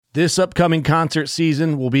This upcoming concert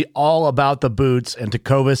season will be all about the boots, and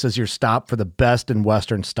Tecovas is your stop for the best in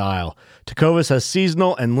Western style. Tecovas has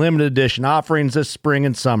seasonal and limited edition offerings this spring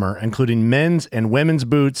and summer, including men's and women's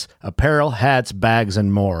boots, apparel, hats, bags,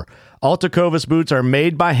 and more. All Tecovas boots are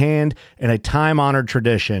made by hand in a time-honored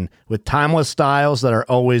tradition with timeless styles that are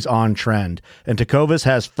always on trend. And Tecovas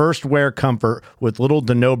has first wear comfort with little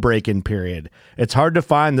to no break-in period. It's hard to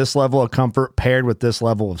find this level of comfort paired with this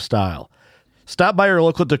level of style. Stop by your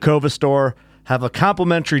local Tecovas store, have a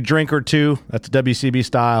complimentary drink or two, that's WCB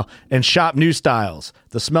style, and shop new styles.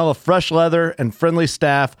 The smell of fresh leather and friendly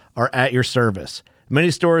staff are at your service. Many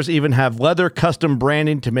stores even have leather custom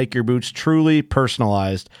branding to make your boots truly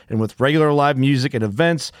personalized. And with regular live music and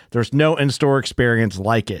events, there's no in-store experience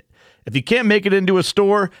like it. If you can't make it into a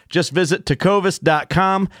store, just visit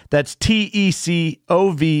tecovas.com. That's TECOVAS.com.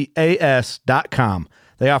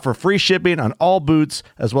 They offer free shipping on all boots,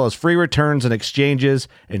 as well as free returns and exchanges,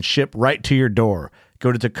 and ship right to your door.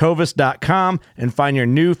 Go to tecovas.com and find your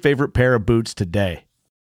new favorite pair of boots today.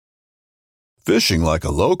 Fishing like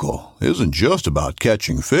a local isn't just about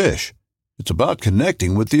catching fish. It's about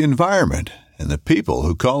connecting with the environment and the people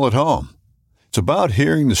who call it home. It's about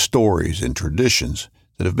hearing the stories and traditions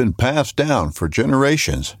that have been passed down for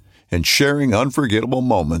generations and sharing unforgettable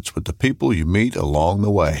moments with the people you meet along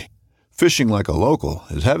the way. Fishing like a local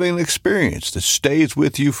is having an experience that stays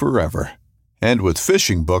with you forever. And with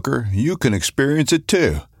Fishing Booker, you can experience it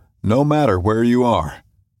too, no matter where you are.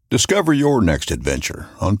 Discover your next adventure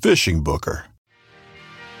on Fishing Booker.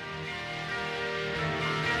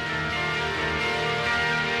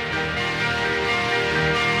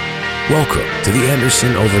 Welcome to the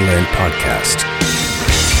Anderson Overland Podcast.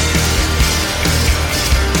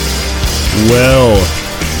 Well,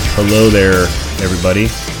 hello there, everybody.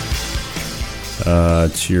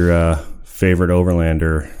 It's your favorite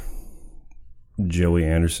Overlander, Joey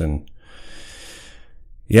Anderson.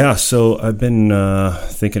 Yeah, so I've been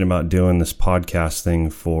thinking about doing this podcast thing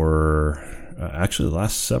for actually the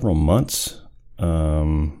last several months.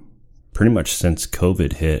 Pretty much since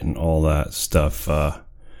COVID hit and all that stuff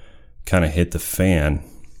kind of hit the fan.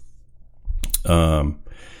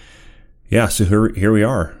 Yeah, so here we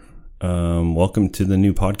are. Welcome to the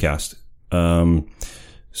new podcast.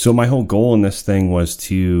 So my whole goal in this thing was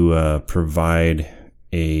to provide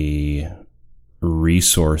a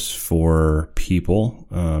resource for people,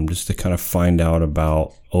 just to kind of find out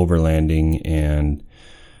about overlanding and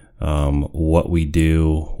what we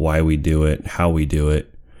do, why we do it, how we do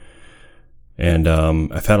it. And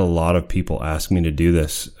I've had a lot of people ask me to do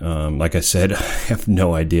this. Like I said, I have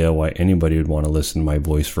no idea why anybody would want to listen to my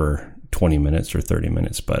voice for 20 minutes or 30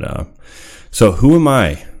 minutes. But so who am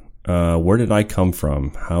I? Where did I come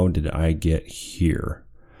from? How did I get here?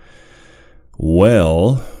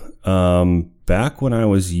 Well, back when I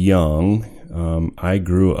was young, I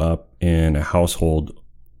grew up in a household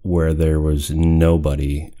where there was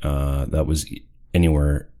nobody that was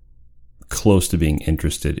anywhere close to being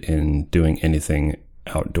interested in doing anything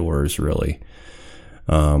outdoors, really.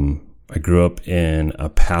 I grew up in a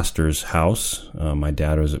pastor's house. My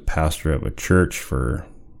dad was a pastor of a church for,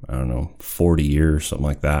 40 years, something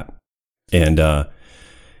like that. And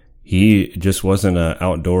he just wasn't an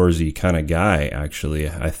outdoorsy kind of guy, actually.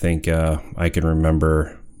 I think I can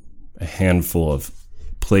remember a handful of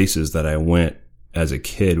places that I went as a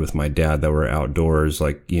kid with my dad that were outdoors,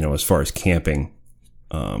 like, as far as camping.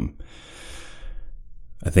 I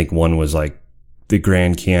think one was like the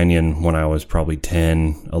Grand Canyon when I was probably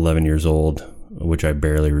 10, 11 years old, which I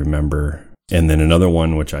barely remember. And then another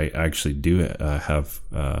one, which I actually do have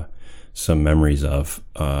some memories of,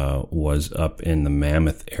 was up in the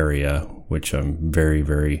Mammoth area, which I'm very,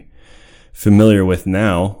 very familiar with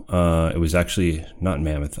now. It was actually not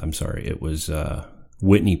Mammoth, I'm sorry. It was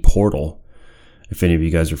Whitney Portal. If any of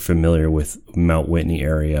you guys are familiar with Mount Whitney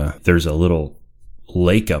area, there's a little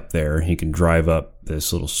lake up there. You can drive up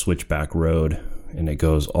this little switchback road, and it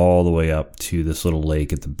goes all the way up to this little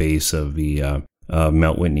lake at the base of the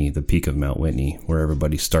Mount Whitney, the peak of Mount Whitney, where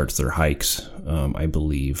everybody starts their hikes, I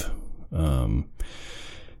believe.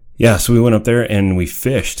 Yeah, so we went up there and we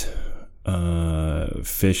fished. Actually,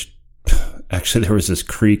 there was this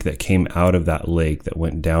creek that came out of that lake that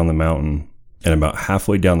went down the mountain, and about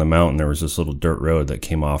halfway down the mountain, there was this little dirt road that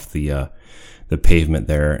came off the pavement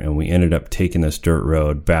there, and we ended up taking this dirt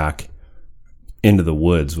road back into the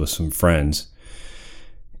woods with some friends,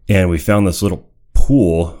 and we found this little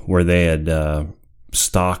pool where they had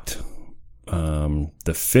stocked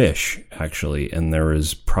the fish, actually, and there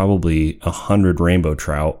was probably 100 rainbow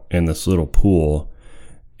trout in this little pool,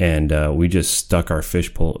 And we just stuck our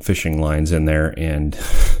fishing lines in there and,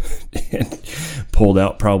 and pulled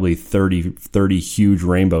out probably 30 huge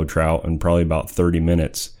rainbow trout in probably about 30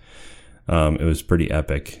 minutes. It was pretty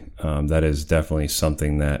epic. That is definitely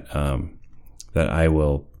something that I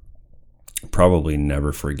will probably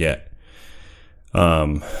never forget.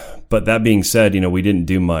 But that being said, we didn't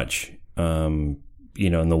do much,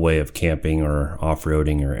 in the way of camping or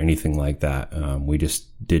off-roading or anything like that. We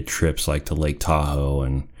just did trips like to Lake Tahoe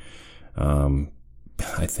and,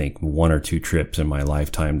 I think 1 or 2 trips in my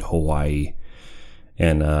lifetime to Hawaii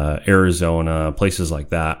and, Arizona, places like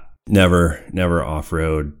that. Never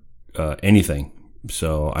off-road, anything.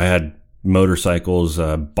 So I had motorcycles,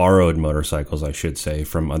 borrowed motorcycles, I should say,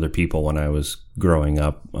 from other people when I was growing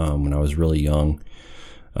up, when I was really young.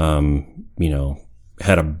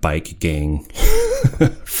 Had a bike gang,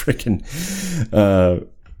 freaking,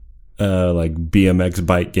 like BMX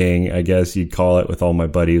bike gang, I guess you'd call it, with all my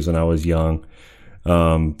buddies when I was young.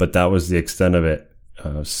 But that was the extent of it.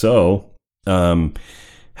 So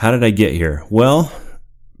how did I get here? Well,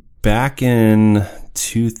 back in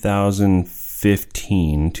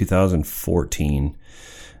 2014,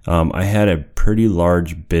 I had a pretty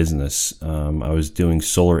large business. I was doing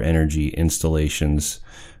solar energy installations.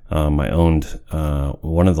 I owned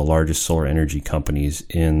one of the largest solar energy companies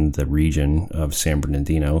in the region of San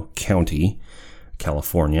Bernardino County,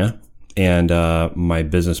 California. And my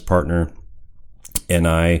business partner and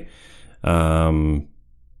I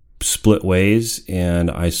split ways,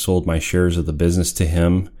 and I sold my shares of the business to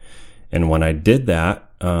him. And when I did that,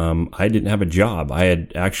 I didn't have a job. I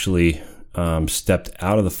had actually stepped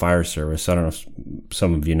out of the fire service. I don't know if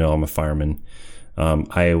some of you know I'm a fireman.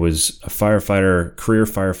 I was a career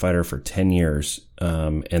firefighter for 10 years.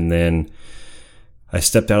 And then I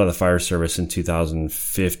stepped out of the fire service in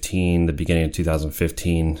 2015, the beginning of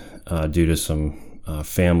 2015, due to some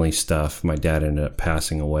family stuff. My dad ended up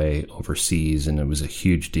passing away overseas, and it was a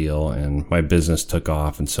huge deal, and my business took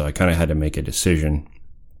off. And so I kind of had to make a decision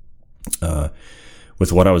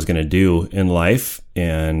with what I was going to do in life.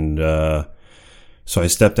 And so I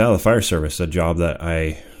stepped out of the fire service, a job that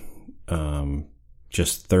I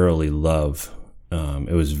just thoroughly love.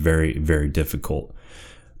 It was very, very difficult.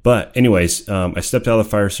 But anyways, I stepped out of the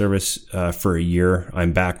fire service for a year.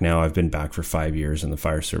 I'm back now. I've been back for 5 years in the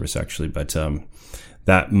fire service, actually. But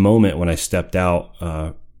that moment when I stepped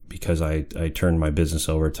out, because I turned my business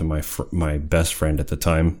over to my best friend at the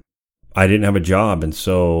time, I didn't have a job. And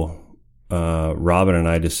so Robin and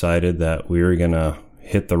I decided that we were going to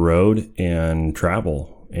hit the road and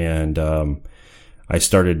travel. And I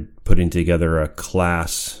started putting together a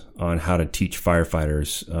class on how to teach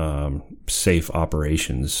firefighters safe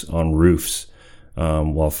operations on roofs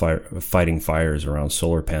while fighting fires around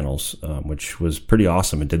solar panels, which was pretty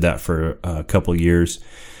awesome. I did that for a couple years.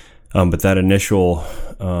 But that initial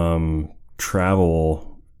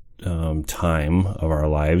travel time of our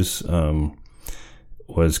lives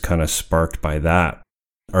was kind of sparked by that.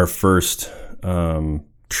 Our first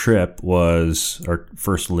trip was our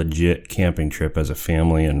first legit camping trip as a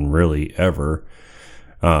family, and really ever,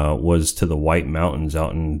 was to the White Mountains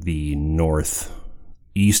out in the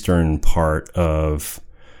northeastern part of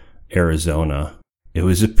Arizona. It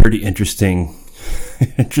was a pretty interesting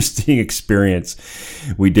experience.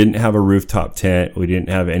 We didn't have a rooftop tent. We didn't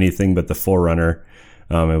have anything but the 4Runner.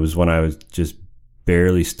 It was when I was just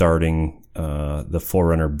barely starting the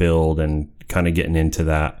 4Runner build and kind of getting into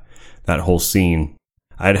that whole scene.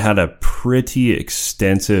 I'd had a pretty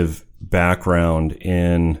extensive background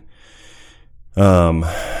in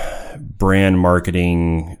brand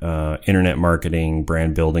marketing, internet marketing,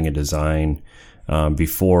 brand building and design.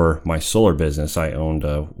 Before my solar business, I owned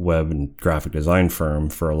a web and graphic design firm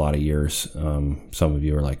for a lot of years. Some of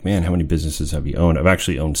you are like, man, how many businesses have you owned? I've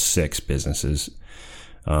actually owned 6 businesses.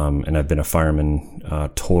 And I've been a fireman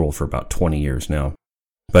total for about 20 years now.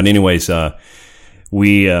 But anyways,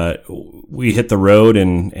 we hit the road,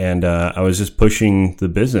 and I was just pushing the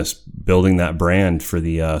business, building that brand for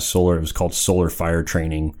the solar. It was called Solar Fire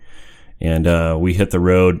Training, and we hit the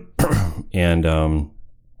road, and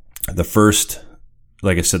the first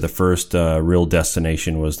real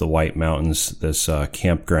destination was the White Mountains, this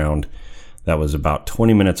campground that was about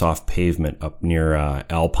 20 minutes off pavement up near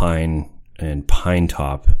Alpine and Pine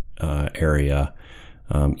Top area,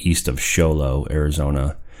 east of Show Low,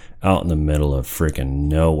 Arizona, out in the middle of freaking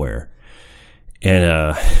nowhere.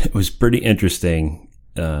 And it was pretty interesting.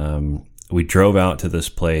 We drove out to this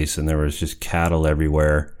place, and there was just cattle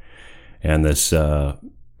everywhere, and this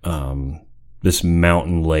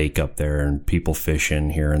mountain lake up there, and people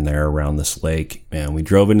fishing here and there around this lake. And we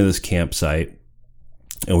drove into this campsite,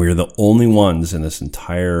 And we were the only ones in this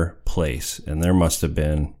entire place. And there must have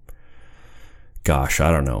been, gosh,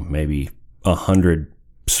 I don't know, maybe 100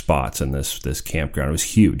 spots in this campground. It was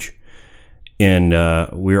huge. And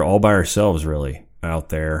we were all by ourselves, really, out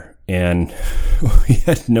there. And we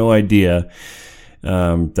had no idea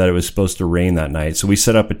that it was supposed to rain that night. So we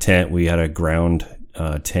set up a tent. We had a ground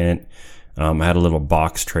tent. I had a little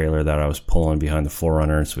box trailer that I was pulling behind the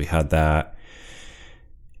 4Runner. So we had that.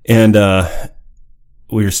 And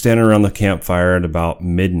we were standing around the campfire at about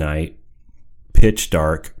midnight, pitch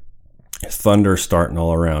dark, thunder starting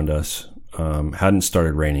all around us. Hadn't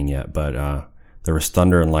started raining yet, but there was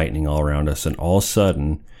thunder and lightning all around us. And all of a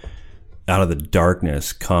sudden, out of the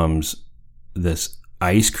darkness comes this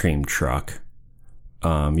ice cream truck.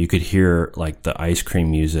 You could hear like the ice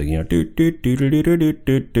cream music, you know,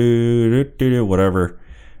 whatever.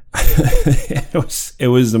 It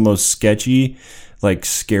was the most sketchy, like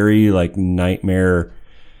scary, like nightmare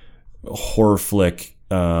horror flick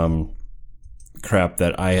crap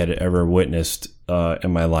that I had ever witnessed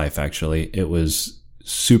in my life. Actually, it was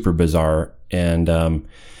super bizarre. And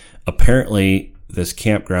apparently this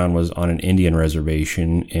campground was on an Indian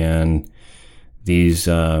reservation, and these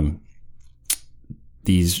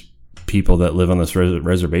people that live on this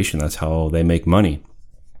reservation, that's how they make money.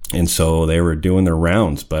 And so they were doing their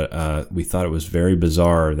rounds, but we thought it was very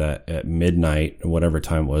bizarre that at midnight, whatever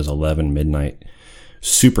time it was, 11 midnight,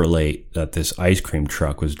 super late, that this ice cream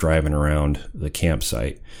truck was driving around the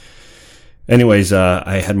campsite. Anyways,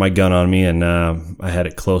 I had my gun on me, and I had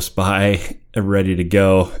it close by, ready to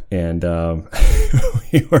go. And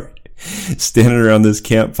we were standing around this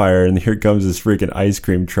campfire, and here comes this freaking ice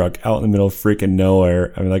cream truck out in the middle of freaking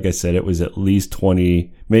nowhere. I mean, like I said, it was at least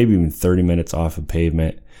 20, maybe even 30 minutes off of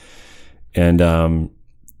pavement. And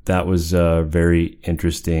that was a very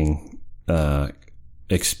interesting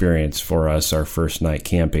experience for us, our first night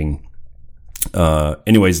camping.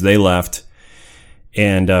 Anyways, they left.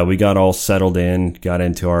 And we got all settled in, got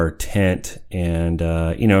into our tent, and,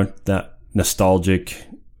 you know, that nostalgic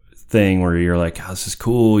thing where you're like, oh, this is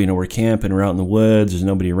cool. You know, we're camping, we're out in the woods, there's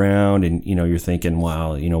nobody around. And, you know, you're thinking,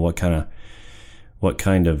 wow, you know, what kind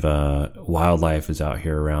of wildlife is out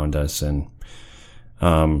here around us. And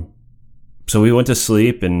so we went to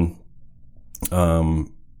sleep, and it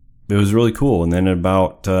was really cool. And then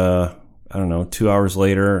about, 2 hours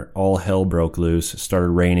later, all hell broke loose. It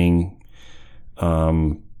started raining.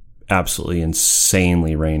 Absolutely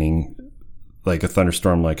insanely raining, like a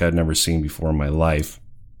thunderstorm like I'd never seen before in my life.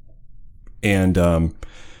 And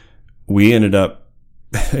we ended up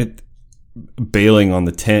bailing on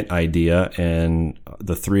the tent idea, and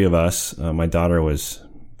the three of us, my daughter was,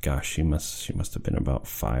 gosh, she must have been about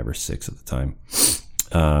 5 or 6 at the time.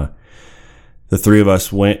 The three of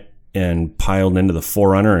us went and piled into the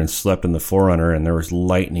 4Runner and slept in the 4Runner, and there was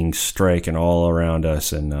lightning striking all around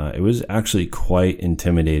us. And it was actually quite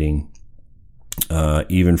intimidating,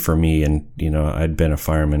 even for me. And, you know, I'd been a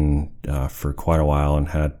fireman for quite a while and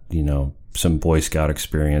had, you know, some Boy Scout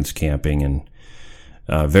experience camping,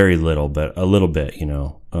 and very little, but a little bit, you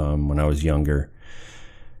know, when I was younger.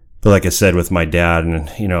 But like I said, with my dad and,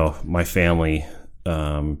 you know, my family,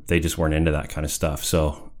 they just weren't into that kind of stuff.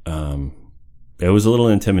 So, it was a little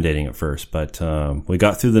intimidating at first, but we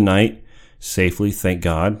got through the night safely, thank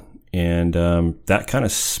God. And that kind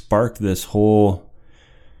of sparked this whole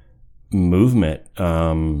movement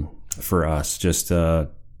for us, just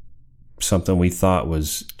something we thought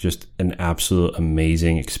was just an absolute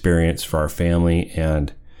amazing experience for our family,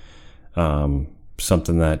 and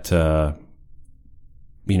something that,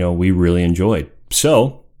 you know, we really enjoyed.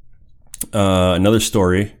 So another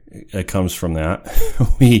story that comes from that,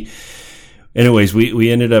 Anyways,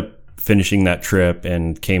 we ended up finishing that trip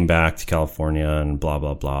and came back to California and blah,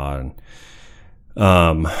 blah, blah.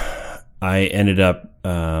 And I ended up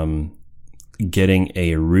getting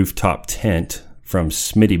a rooftop tent from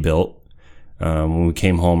Smittybilt. When we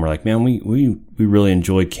came home, we're like, man, we really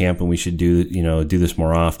enjoyed camping. We should do this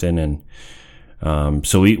more often. And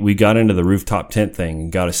so we got into the rooftop tent thing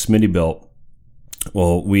and got a Smittybilt.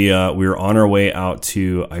 Well, we were on our way out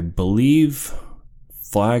to, I believe,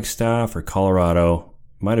 Flagstaff or Colorado.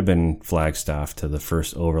 Might have been Flagstaff, to the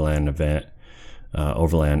first Overland event,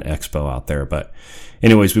 Overland Expo out there. But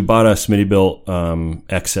anyways, we bought a Smittybilt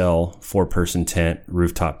XL 4-person tent,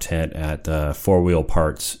 rooftop tent at 4 Wheel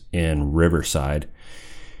Parts in Riverside.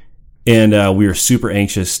 And we were super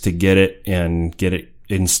anxious to get it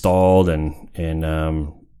installed and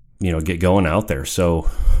get going out there. So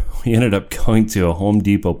we ended up going to a Home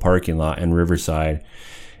Depot parking lot in Riverside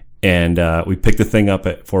And we picked the thing up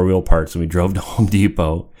at 4 Wheel Parts, and we drove to Home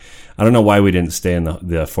Depot. I don't know why we didn't stay in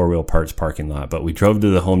the 4 Wheel Parts parking lot, but we drove to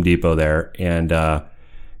the Home Depot there, and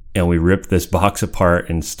we ripped this box apart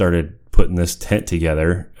and started putting this tent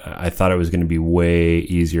together. I thought it was going to be way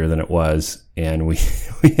easier than it was, and we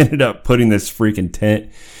ended up putting this freaking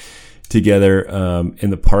tent together in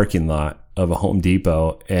the parking lot of a Home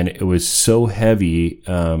Depot, and it was so heavy,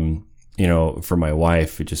 for my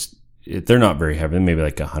wife. They're not very heavy, maybe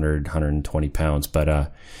like 100, 120 pounds, but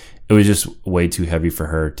it was just way too heavy for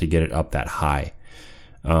her to get it up that high.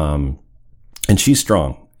 And she's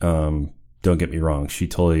strong. Don't get me wrong. She's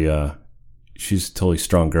a totally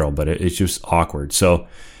strong girl, but it's just awkward. So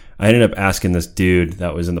I ended up asking this dude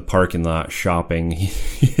that was in the parking lot shopping.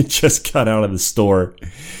 He had just got out of the store,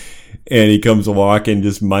 and he comes walking,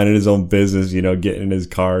 just minding his own business, getting in his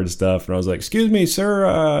car and stuff. And I was like, "Excuse me,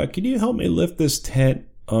 sir, can you help me lift this tent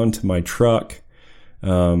onto my truck?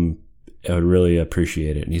 I would really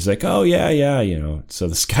appreciate it." And he's like, "Oh, yeah. So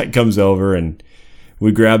this guy comes over, and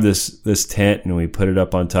we grab this tent, and we put it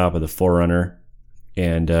up on top of the 4Runner,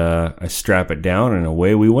 and I strap it down, and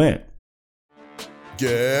away we went.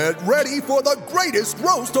 Get ready for the greatest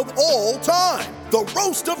roast of all time, the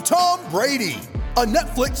Roast of Tom Brady, a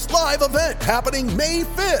Netflix live event happening May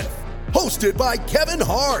 5th. Hosted by Kevin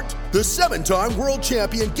Hart, the 7-time world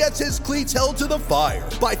champion gets his cleats held to the fire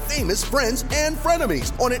by famous friends and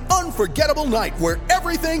frenemies on an unforgettable night where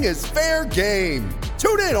everything is fair game.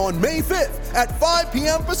 Tune in on May 5th at 5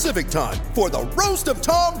 p.m. Pacific time for the Roast of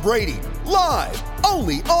Tom Brady, live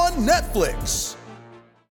only on Netflix.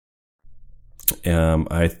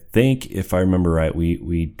 I think, if I remember right,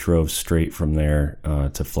 we drove straight from there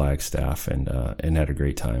to Flagstaff and had a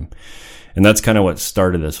great time. And that's kind of what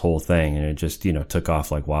started this whole thing. And it just, took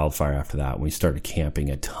off like wildfire after that. We started camping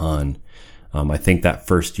a ton. I think that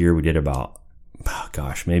first year we did about,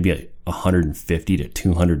 maybe 150 to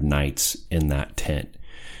 200 nights in that tent.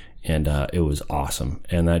 And it was awesome.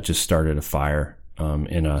 And that just started a fire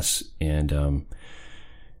in us. And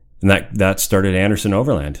that started Anderson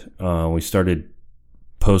Overland. We started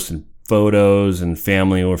posting photos, and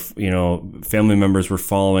family members were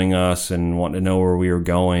following us and wanting to know where we were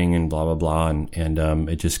going and blah, blah, blah. And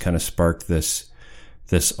it just kind of sparked this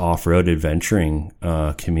off-road adventuring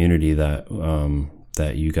community that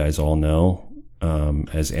you guys all know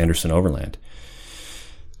as Anderson Overland.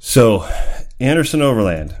 So Anderson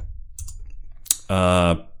Overland,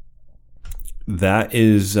 that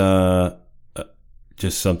is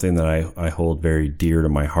just something that I hold very dear to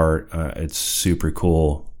my heart. It's super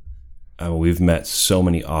cool. We've met so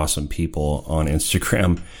many awesome people on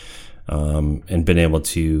Instagram, and been able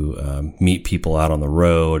to meet people out on the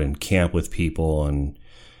road and camp with people. And,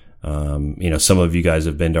 some of you guys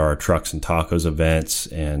have been to our Trucks and Tacos events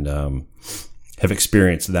and have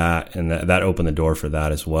experienced that. And that opened the door for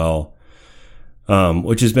that as well,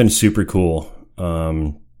 which has been super cool.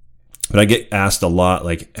 But I get asked a lot,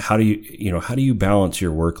 like, how do you balance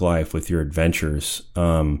your work life with your adventures?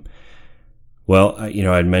 Well,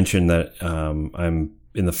 I'd mentioned that I'm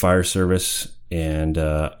in the fire service, and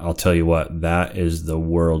I'll tell you what, that is the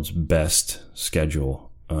world's best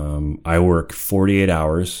schedule. I work 48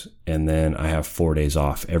 hours, and then I have 4 days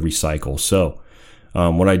off every cycle. So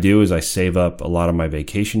what I do is I save up a lot of my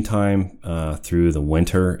vacation time through the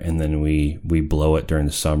winter, and then we blow it during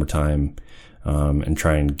the summertime, and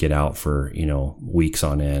try and get out for weeks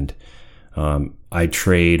on end. I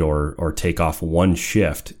trade or take off one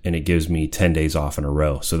shift, and it gives me 10 days off in a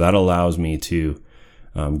row. So that allows me to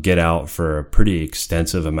get out for a pretty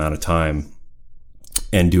extensive amount of time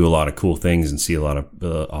and do a lot of cool things and see a lot of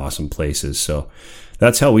awesome places. So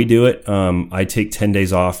that's how we do it. I take 10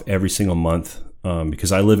 days off every single month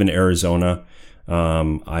because I live in Arizona.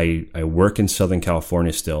 I work in Southern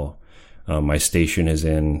California still. My station is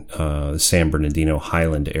in the San Bernardino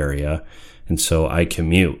Highland area. And so I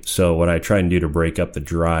commute. So what I try and do to break up the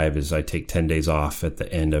drive is I take 10 days off at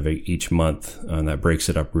the end of each month, and that breaks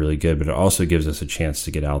it up really good. But it also gives us a chance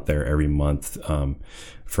to get out there every month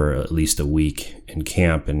for at least a week and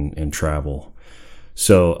camp and travel.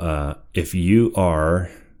 So if you are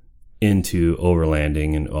into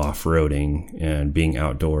overlanding and off-roading and being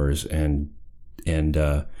outdoors and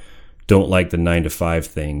don't like the 9-to-5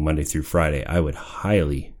 thing Monday through Friday, I would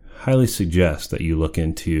highly suggest that you look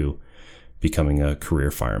into becoming a career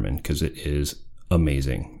fireman, because it is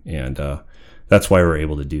amazing. And that's why we're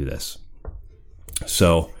able to do this.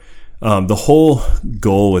 So the whole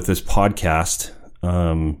goal with this podcast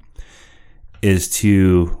is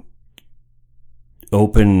to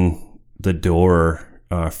open the door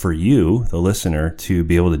for you, the listener, to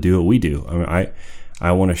be able to do what we do. I mean,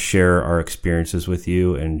 I want to share our experiences with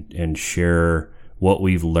you and share what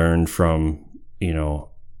we've learned from,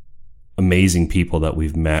 amazing people that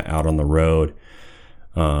we've met out on the road,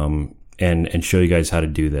 and show you guys how to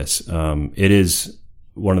do this. It is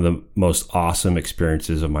one of the most awesome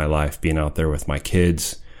experiences of my life, being out there with my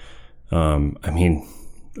kids.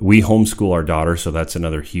 We homeschool our daughter, so that's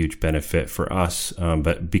another huge benefit for us.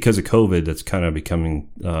 But because of COVID, that's kind of becoming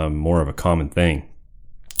more of a common thing.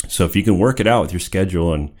 So if you can work it out with your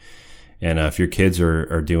schedule, and if your kids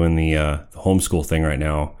are doing the homeschool thing right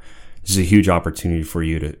now, this is a huge opportunity for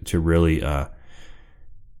you to really,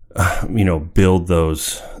 build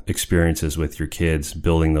those experiences with your kids,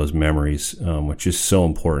 building those memories, which is so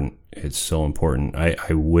important. It's so important.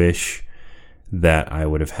 I wish that I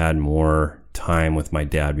would have had more time with my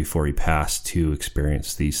dad before he passed to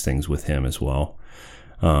experience these things with him as well.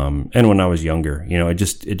 And when I was younger, it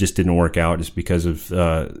just didn't work out just because of,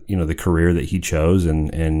 the career that he chose,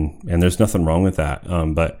 and there's nothing wrong with that.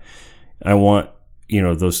 But I want,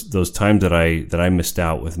 those times that I missed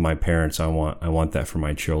out with my parents, I want that for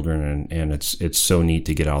my children. And it's so neat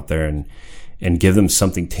to get out there and give them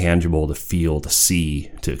something tangible to feel, to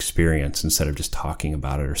see, to experience, instead of just talking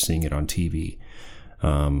about it or seeing it on TV.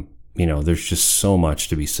 There's just so much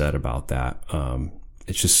to be said about that.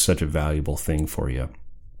 It's just such a valuable thing for you.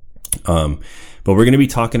 But we're going to be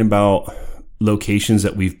talking about locations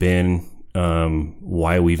that we've been,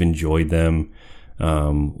 why we've enjoyed them,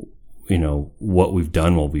 what we've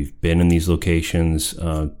done while we've been in these locations,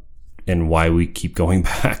 and why we keep going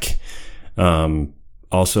back.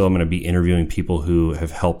 Also, I'm going to be interviewing people who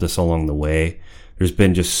have helped us along the way. There's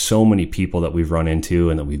been just so many people that we've run into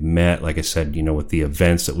and that we've met, like I said, with the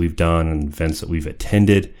events that we've done and events that we've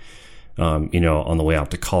attended, on the way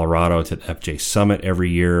out to Colorado to the FJ Summit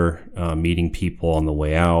every year, meeting people on the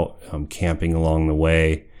way out, camping along the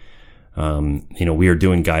way. We are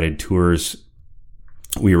doing guided tours.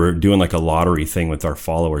 We were doing like a lottery thing with our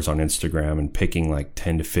followers on Instagram and picking like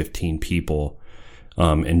 10 to 15 people,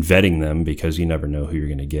 and vetting them, because you never know who you're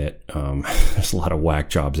going to get. There's a lot of whack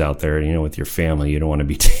jobs out there, and with your family, you don't want to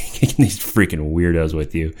be taking these freaking weirdos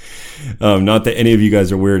with you. Not that any of you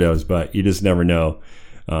guys are weirdos, but you just never know.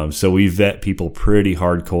 So we vet people pretty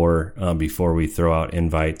hardcore before we throw out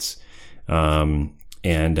invites. We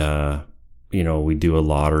do a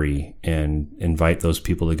lottery and invite those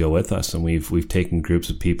people to go with us. And we've taken groups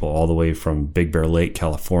of people all the way from Big Bear Lake,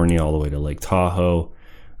 California, all the way to Lake Tahoe,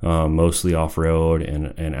 mostly off-road,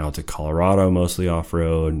 and out to Colorado, mostly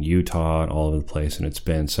off-road, and Utah, and all over the place. And it's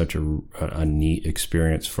been such a neat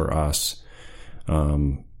experience for us.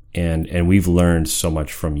 And we've learned so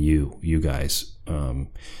much from you guys.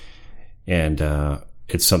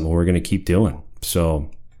 It's something we're going to keep doing.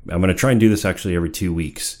 So I'm going to try and do this actually every 2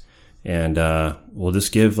 weeks. And we'll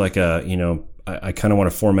just give like I kind of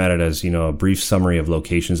want to format it as, a brief summary of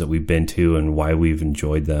locations that we've been to and why we've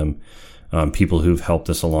enjoyed them. People who've helped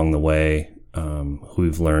us along the way, who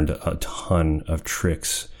we've learned a ton of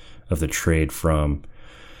tricks of the trade from.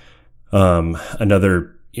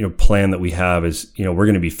 Another plan that we have is, we're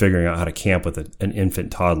going to be figuring out how to camp with an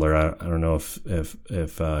infant toddler. I don't know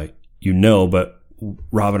if but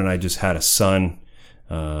Robin and I just had a son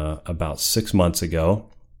about 6 months ago,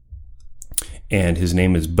 and his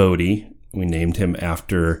name is Bodie. We named him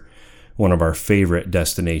after one of our favorite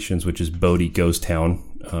destinations, which is Bodie Ghost Town,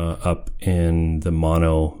 up in the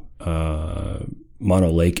Mono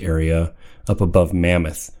Lake area, up above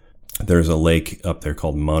Mammoth. There's a lake up there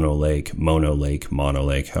called Mono Lake,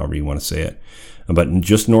 however you want to say it. But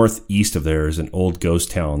just northeast of there is an old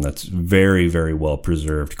ghost town that's very, very well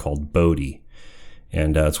preserved called Bodie.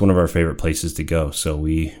 And it's one of our favorite places to go. So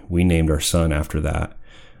we named our son after that.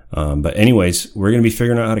 But anyways, we're going to be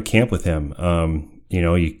figuring out how to camp with him.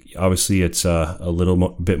 Obviously it's a little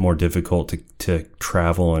bit more difficult to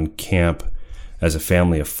travel and camp as a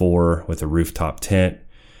family of 4 with a rooftop tent.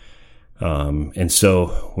 And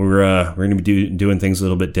so we're going to be doing things a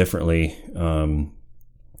little bit differently.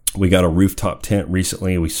 We got a rooftop tent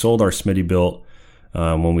recently. We sold our Smittybilt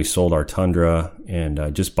when we sold our Tundra,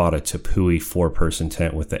 and just bought a Tepui 4-person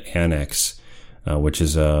tent with the annex, which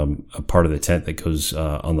is a part of the tent that goes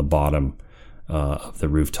on the bottom of the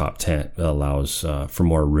rooftop tent that allows for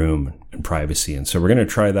more room and privacy. And so we're going to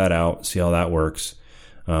try that out, see how that works.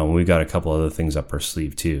 We've got a couple other things up our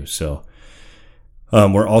sleeve too. So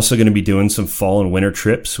we're also going to be doing some fall and winter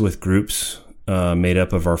trips with groups made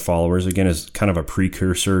up of our followers, again, as kind of a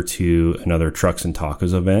precursor to another Trucks and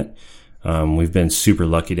Tacos event. We've been super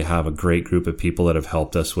lucky to have a great group of people that have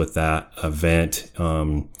helped us with that event.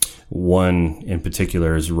 One in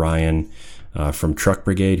particular is Ryan from Truck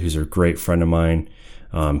Brigade, who's a great friend of mine.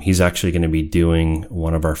 He's actually going to be doing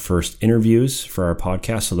one of our first interviews for our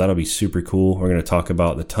podcast, so that'll be super cool. We're going to talk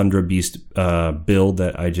about the Tundra Beast build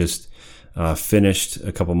that I just finished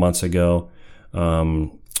a couple months ago,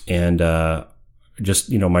 and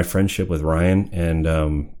just, my friendship with Ryan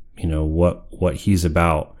and what he's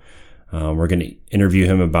about. We're going to interview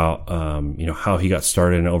him about how he got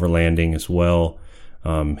started in overlanding as well,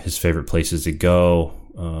 his favorite places to go.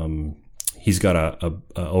 He's got a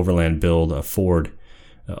overland build, a Ford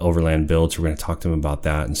overland build, so we're going to talk to him about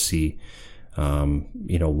that and see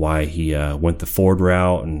why he went the Ford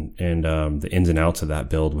route and the ins and outs of that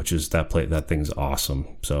build, which is that thing's awesome.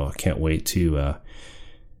 So I can't wait to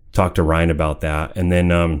talk to Ryan about that. And then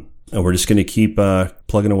we're just going to keep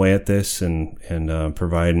plugging away at this and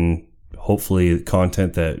providing hopefully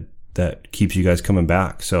content that keeps you guys coming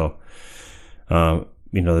back. So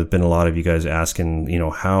there's been a lot of you guys asking,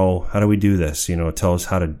 how do we do this? Tell us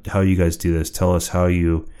how you guys do this. Tell us how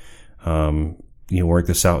you work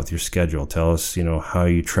this out with your schedule. Tell us, how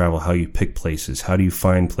you travel, how you pick places, how do you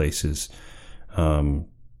find places, all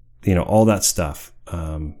that stuff.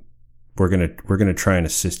 We're gonna try and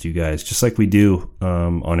assist you guys, just like we do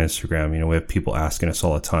on Instagram. We have people asking us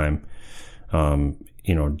all the time,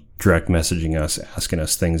 direct messaging us, asking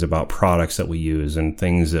us things about products that we use and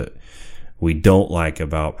things that we don't like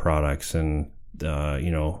about products, and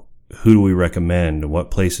who do we recommend?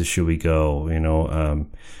 What places should we go?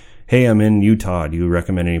 Hey, I'm in Utah. Do you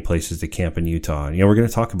recommend any places to camp in Utah? We're going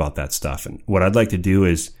to talk about that stuff. And what I'd like to do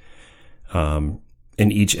is, in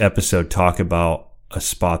each episode, talk about a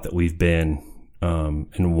spot that we've been,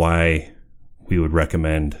 and why we would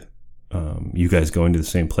recommend you guys going to the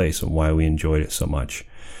same place and why we enjoyed it so much.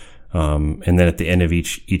 And then at the end of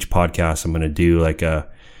each podcast, I'm going to do like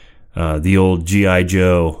the old G.I.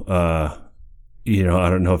 Joe, I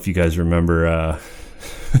don't know if you guys remember,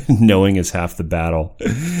 knowing is half the battle.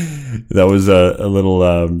 That was a little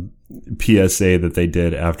PSA that they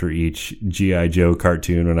did after each G.I. Joe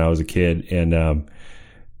cartoon when I was a kid. And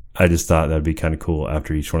I just thought that'd be kind of cool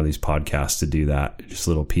after each one of these podcasts to do that. Just a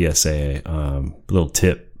little PSA, little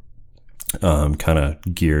tip, kind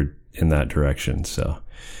of geared in that direction. So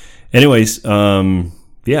anyways,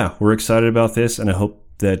 we're excited about this, and I hope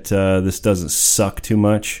that this doesn't suck too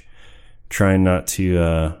much. Trying not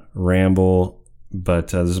to ramble, but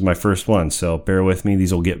this is my first one, so bear with me.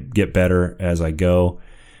 These will get better as I go,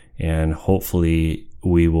 and hopefully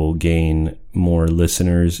we will gain more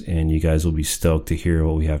listeners, and you guys will be stoked to hear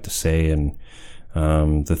what we have to say and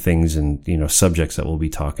the things and subjects that we'll be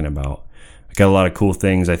talking about. I got a lot of cool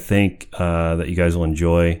things I think that you guys will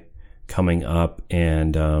enjoy coming up,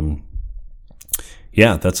 and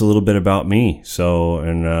that's a little bit about me. So,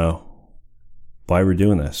 and why we're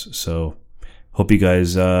doing this. So, hope you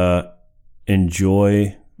guys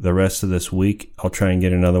enjoy the rest of this week. I'll try and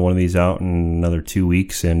get another one of these out in another 2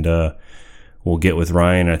 weeks, and we'll get with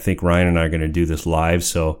Ryan. I think Ryan and I are going to do this live.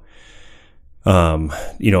 So,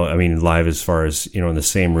 live as far as, in the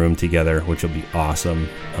same room together, which will be awesome.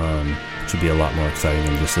 Which will be a lot more exciting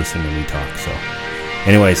than just listening to me talk. So,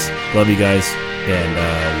 anyways, love you guys, and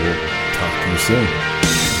we'll talk to you soon.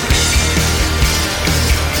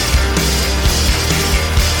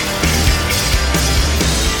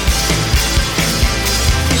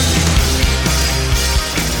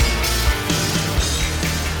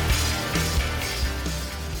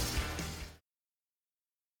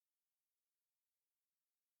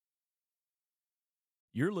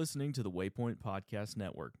 You're listening to the Waypoint Podcast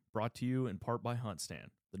Network, brought to you in part by HuntStand,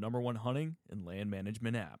 the #1 hunting and land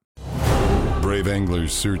management app. Brave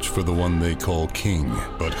anglers search for the one they call king,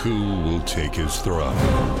 but who will take his throne?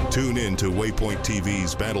 Tune in to Waypoint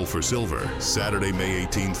TV's Battle for Silver, Saturday, May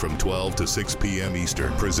 18th from 12 to 6 p.m.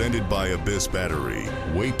 Eastern, presented by Abyss Battery.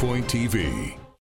 Waypoint TV.